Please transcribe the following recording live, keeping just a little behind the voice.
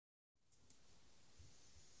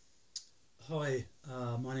Hi,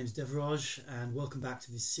 my name is Devraj and welcome back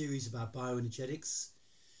to this series about bioenergetics.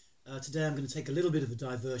 Today I'm going to take a little bit of a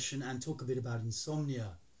diversion and talk a bit about insomnia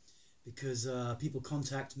because people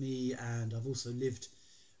contact me, and I've also lived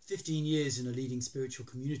 15 years in a leading spiritual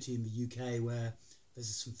community in the UK where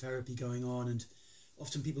there's some therapy going on, and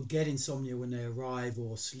often people get insomnia when they arrive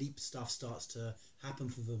or sleep stuff starts to happen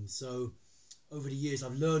for them. So over the years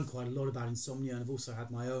I've learned quite a lot about insomnia, and I've also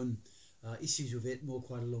had my own issues with it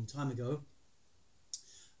quite a long time ago,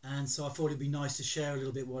 and so I thought it'd be nice to share a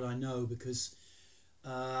little bit what I know, because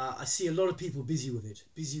I see a lot of people busy with it,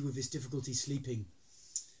 busy with this difficulty sleeping.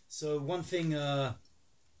 So one thing I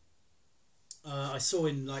saw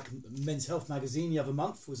in like Men's Health magazine the other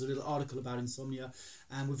month was a little article about insomnia,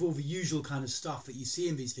 and with all the usual kind of stuff that you see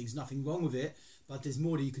in these things, nothing wrong with it, but there's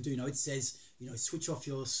more that you can do. It says, switch off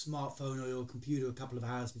your smartphone or your computer a couple of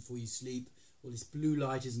hours before you sleep. Well, this blue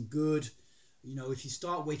light isn't good. If you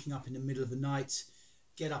start waking up in the middle of the night,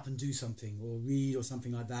 get up and do something, or read or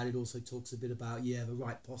something like that. It also talks a bit about, the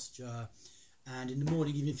right posture. And in the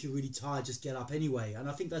morning, even if you're really tired, just get up anyway. And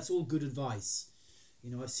I think that's all good advice.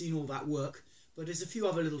 I've seen all that work, but there's a few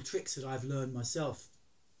other little tricks that I've learned myself.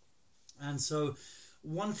 And so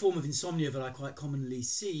one form of insomnia that I quite commonly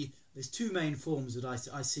see, there's two main forms that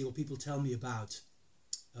I see, or people tell me about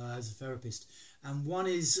as a therapist. And one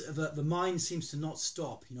is that the mind seems to not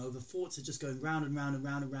stop. The thoughts are just going round and round and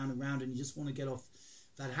round and round and round, and you just want to get off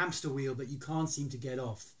that hamster wheel, but you can't seem to get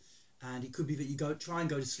off. And it could be that you try and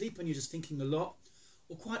go to sleep and you're just thinking a lot,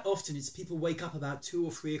 or quite often it's people wake up about 2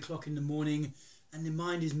 or 3 o'clock in the morning and their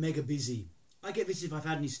mind is mega busy. I get this if I've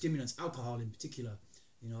had any stimulants, alcohol in particular.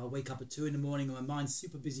 I wake up at 2 in the morning and my mind's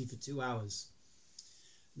super busy for 2 hours.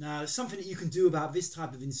 Now, something that you can do about this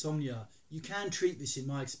type of insomnia, you can treat this, in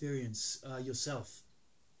my experience, yourself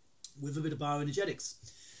with a bit of bioenergetics.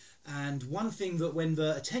 And one thing, that when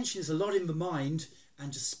the attention is a lot in the mind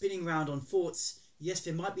and just spinning around on thoughts, yes,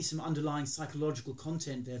 there might be some underlying psychological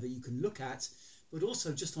content there that you can look at, but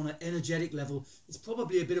also just on an energetic level, it's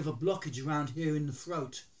probably a bit of a blockage around here in the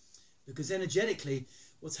throat, because energetically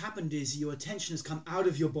what's happened is your attention has come out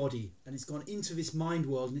of your body and it's gone into this mind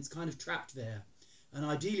world, and it's kind of trapped there. And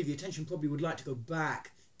ideally the attention probably would like to go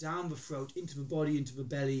back down the throat, into the body, into the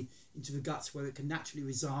belly, into the guts, where it can naturally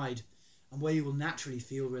reside and where you will naturally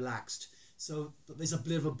feel relaxed. But there's a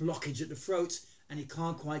bit of a blockage at the throat and it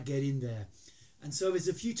can't quite get in there. And so there's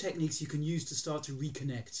a few techniques you can use to start to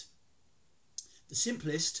reconnect. The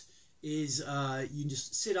simplest is you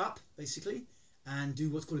just sit up basically and do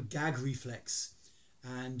what's called a gag reflex.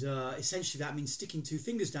 And essentially that means sticking 2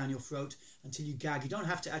 fingers down your throat until you gag. You don't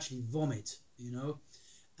have to actually vomit,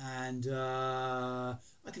 and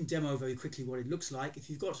I can demo very quickly what it looks like. If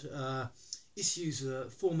you've got issues,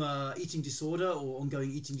 former eating disorder or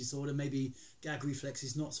ongoing eating disorder, maybe gag reflex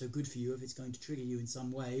is not so good for you if it's going to trigger you in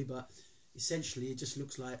some way, but essentially it just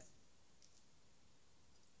looks like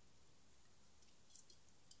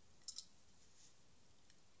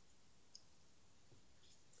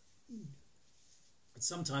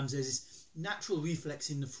sometimes there's this natural reflex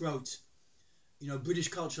in the throat. British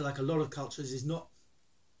culture, like a lot of cultures, is not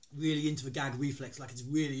really into the gag reflex, like it's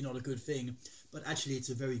really not a good thing, but actually it's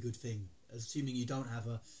a very good thing, assuming you don't have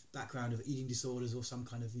a background of eating disorders or some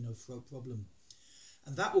kind of throat problem.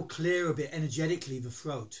 And that will clear a bit energetically the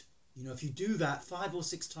throat. If you do that 5 or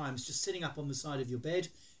 6 times, just sitting up on the side of your bed,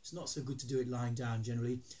 it's not so good to do it lying down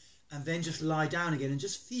generally, and then just lie down again and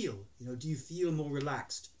just feel, do you feel more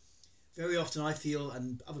relaxed? Very often I feel,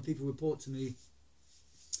 and other people report to me,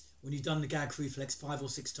 when you've done the gag reflex 5 or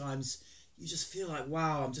 6 times, you just feel like,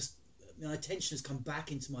 wow, my attention has come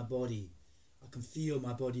back into my body. I can feel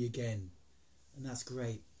my body again, and that's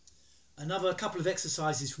great. A couple of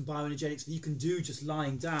exercises from bioenergetics that you can do just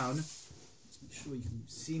lying down. Let's make sure you can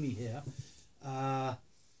see me here. I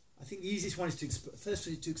think the easiest one is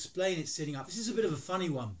to explain it sitting up. This is a bit of a funny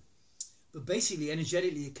one, but basically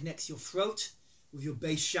energetically it connects your throat with your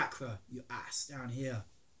base chakra, your ass down here.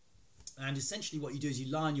 And essentially what you do is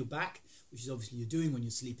you lie on your back, which is obviously you're doing when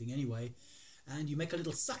you're sleeping anyway, and you make a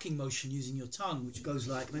little sucking motion using your tongue, which goes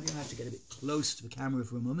like, maybe I have to get a bit close to the camera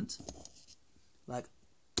for a moment, like,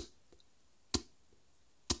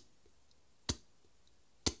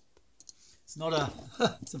 it's not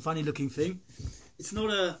it's a funny looking thing. It's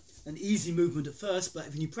not an easy movement at first, but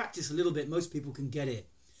when you practice a little bit, most people can get it.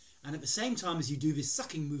 And at the same time as you do this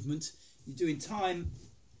sucking movement, you do in time,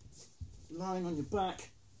 lying on your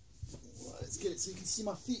back. Let's get it so you can see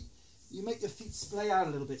my feet. You make your feet splay out a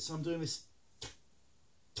little bit. So I'm doing this.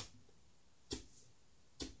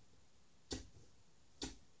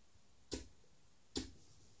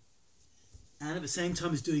 And at the same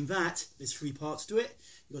time as doing that, there's 3 parts to it.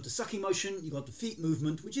 You've got the sucking motion, you've got the feet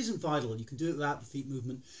movement, which isn't vital. You can do it without the feet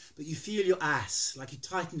movement, but you feel your ass, like you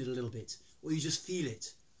tighten it a little bit, or you just feel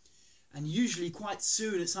it. And usually quite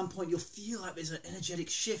soon, at some point, you'll feel like there's an energetic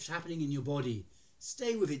shift happening in your body.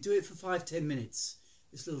 Stay with it, do it for 5-10 minutes,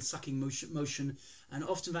 this little sucking motion, and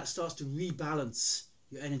often that starts to rebalance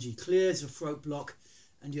your energy, clears your throat block,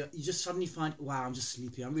 and you just suddenly find, wow, I'm just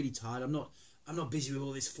sleepy, I'm really tired, I'm not busy with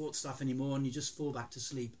all this thought stuff anymore, and you just fall back to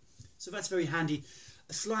sleep. So that's very handy.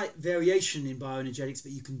 A slight variation in bioenergetics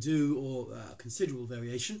that you can do, or considerable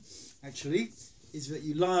variation actually, is that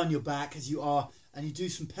you lie on your back as you are and you do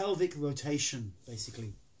some pelvic rotation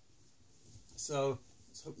basically. So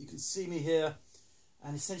let's hope you can see me here,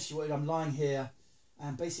 and essentially what I'm lying here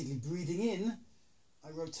and basically breathing in,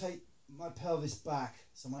 I rotate my pelvis back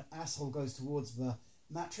so my asshole goes towards the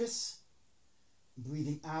mattress,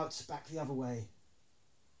 breathing out back the other way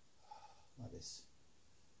like this.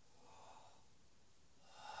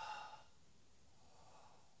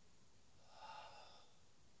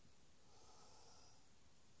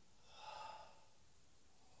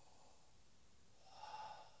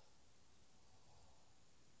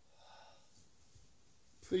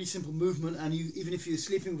 Pretty simple movement, and even if you're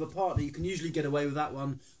sleeping with a partner, you can usually get away with that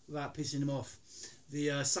one without pissing them off.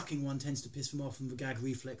 The sucking one tends to piss them off, and the gag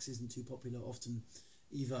reflex isn't too popular often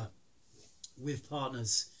either with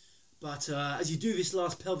partners. But as you do this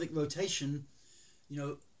last pelvic rotation,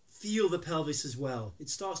 feel the pelvis as well. It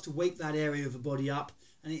starts to wake that area of the body up,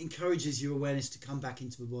 and it encourages your awareness to come back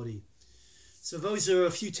into the body. So those are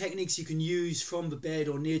a few techniques you can use from the bed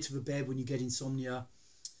or near to the bed when you get insomnia.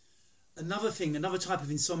 Another type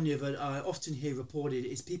of insomnia that I often hear reported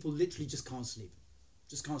is people literally just can't sleep.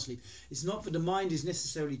 Just can't sleep. It's not that the mind is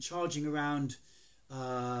necessarily charging around,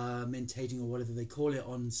 mentating or whatever they call it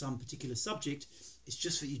on some particular subject. It's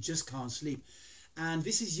just that you just can't sleep. And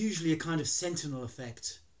this is usually a kind of sentinel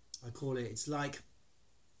effect, I call it. It's like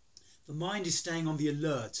the mind is staying on the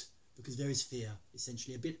alert because there is fear,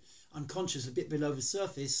 essentially. A bit unconscious, a bit below the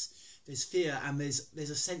surface, there's fear, and there's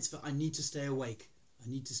a sense that I need to stay awake. I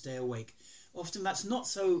need to stay awake. Often that's not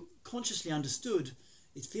so consciously understood.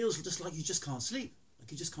 It feels just like you just can't sleep.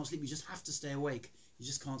 Like you just can't sleep. You just have to stay awake. You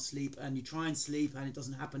just can't sleep, and you try and sleep and it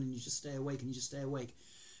doesn't happen, and you just stay awake and you just stay awake.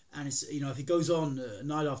 And it's, if it goes on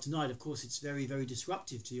night after night, of course, it's very, very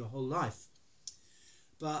disruptive to your whole life.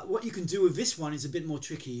 But what you can do with this one is a bit more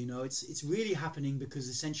tricky. It's really happening because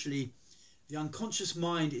essentially the unconscious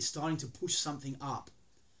mind is starting to push something up.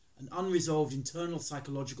 An unresolved internal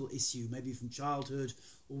psychological issue, maybe from childhood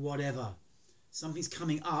or whatever. Something's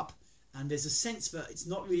coming up, and there's a sense that it's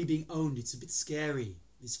not really being owned. It's a bit scary,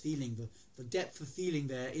 this feeling. The depth of feeling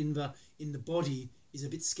there in the body is a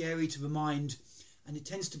bit scary to the mind, and it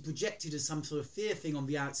tends to project it as some sort of fear thing on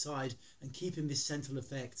the outside and keep in this sentinel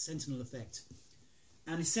effect.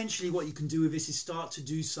 And essentially what you can do with this is start to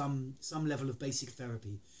do some level of basic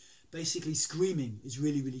therapy. Basically, screaming is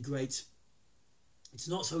really, really great. It's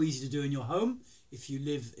not so easy to do in your home if you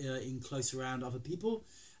live in close around other people,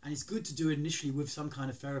 and it's good to do it initially with some kind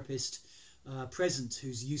of therapist present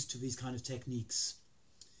who's used to these kind of techniques.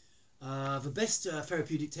 The best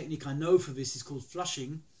therapeutic technique I know for this is called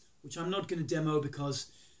flushing, which I'm not going to demo because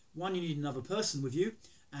 1, you need another person with you,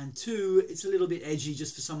 and 2, it's a little bit edgy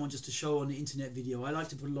just for someone just to show on the internet video. I like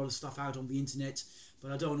to put a lot of stuff out on the internet,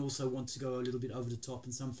 but I don't also want to go a little bit over the top,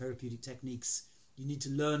 and some therapeutic techniques, you need to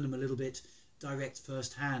learn them a little bit direct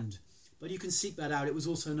firsthand. But you can seek that out. It was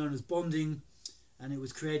also known as bonding, and it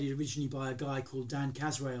was created originally by a guy called Dan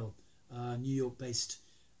Casrael, New York based,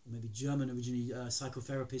 or maybe German originally,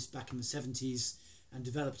 psychotherapist back in the 70s, and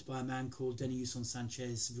developed by a man called Deneuson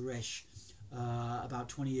Sanchez Varesh about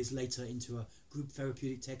 20 years later into a group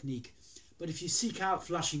therapeutic technique. But if you seek out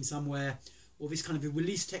flushing somewhere, or this kind of a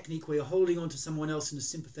release technique where you're holding on to someone else in a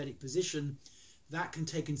sympathetic position, that can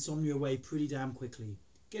take insomnia away pretty damn quickly.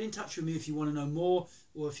 Get in touch with me if you want to know more,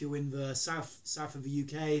 or if you're in the south of the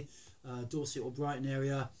UK, Dorset or Brighton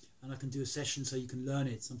area, and I can do a session so you can learn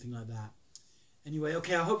it, something like that. Anyway,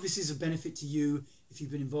 okay, I hope this is of benefit to you if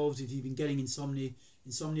you've been involved, if you've been getting insomnia.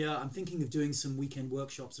 I'm thinking of doing some weekend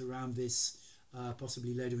workshops around this,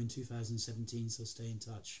 possibly later in 2017, so stay in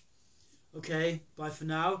touch. Okay, bye for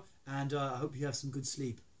now, and I hope you have some good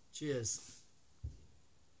sleep. Cheers.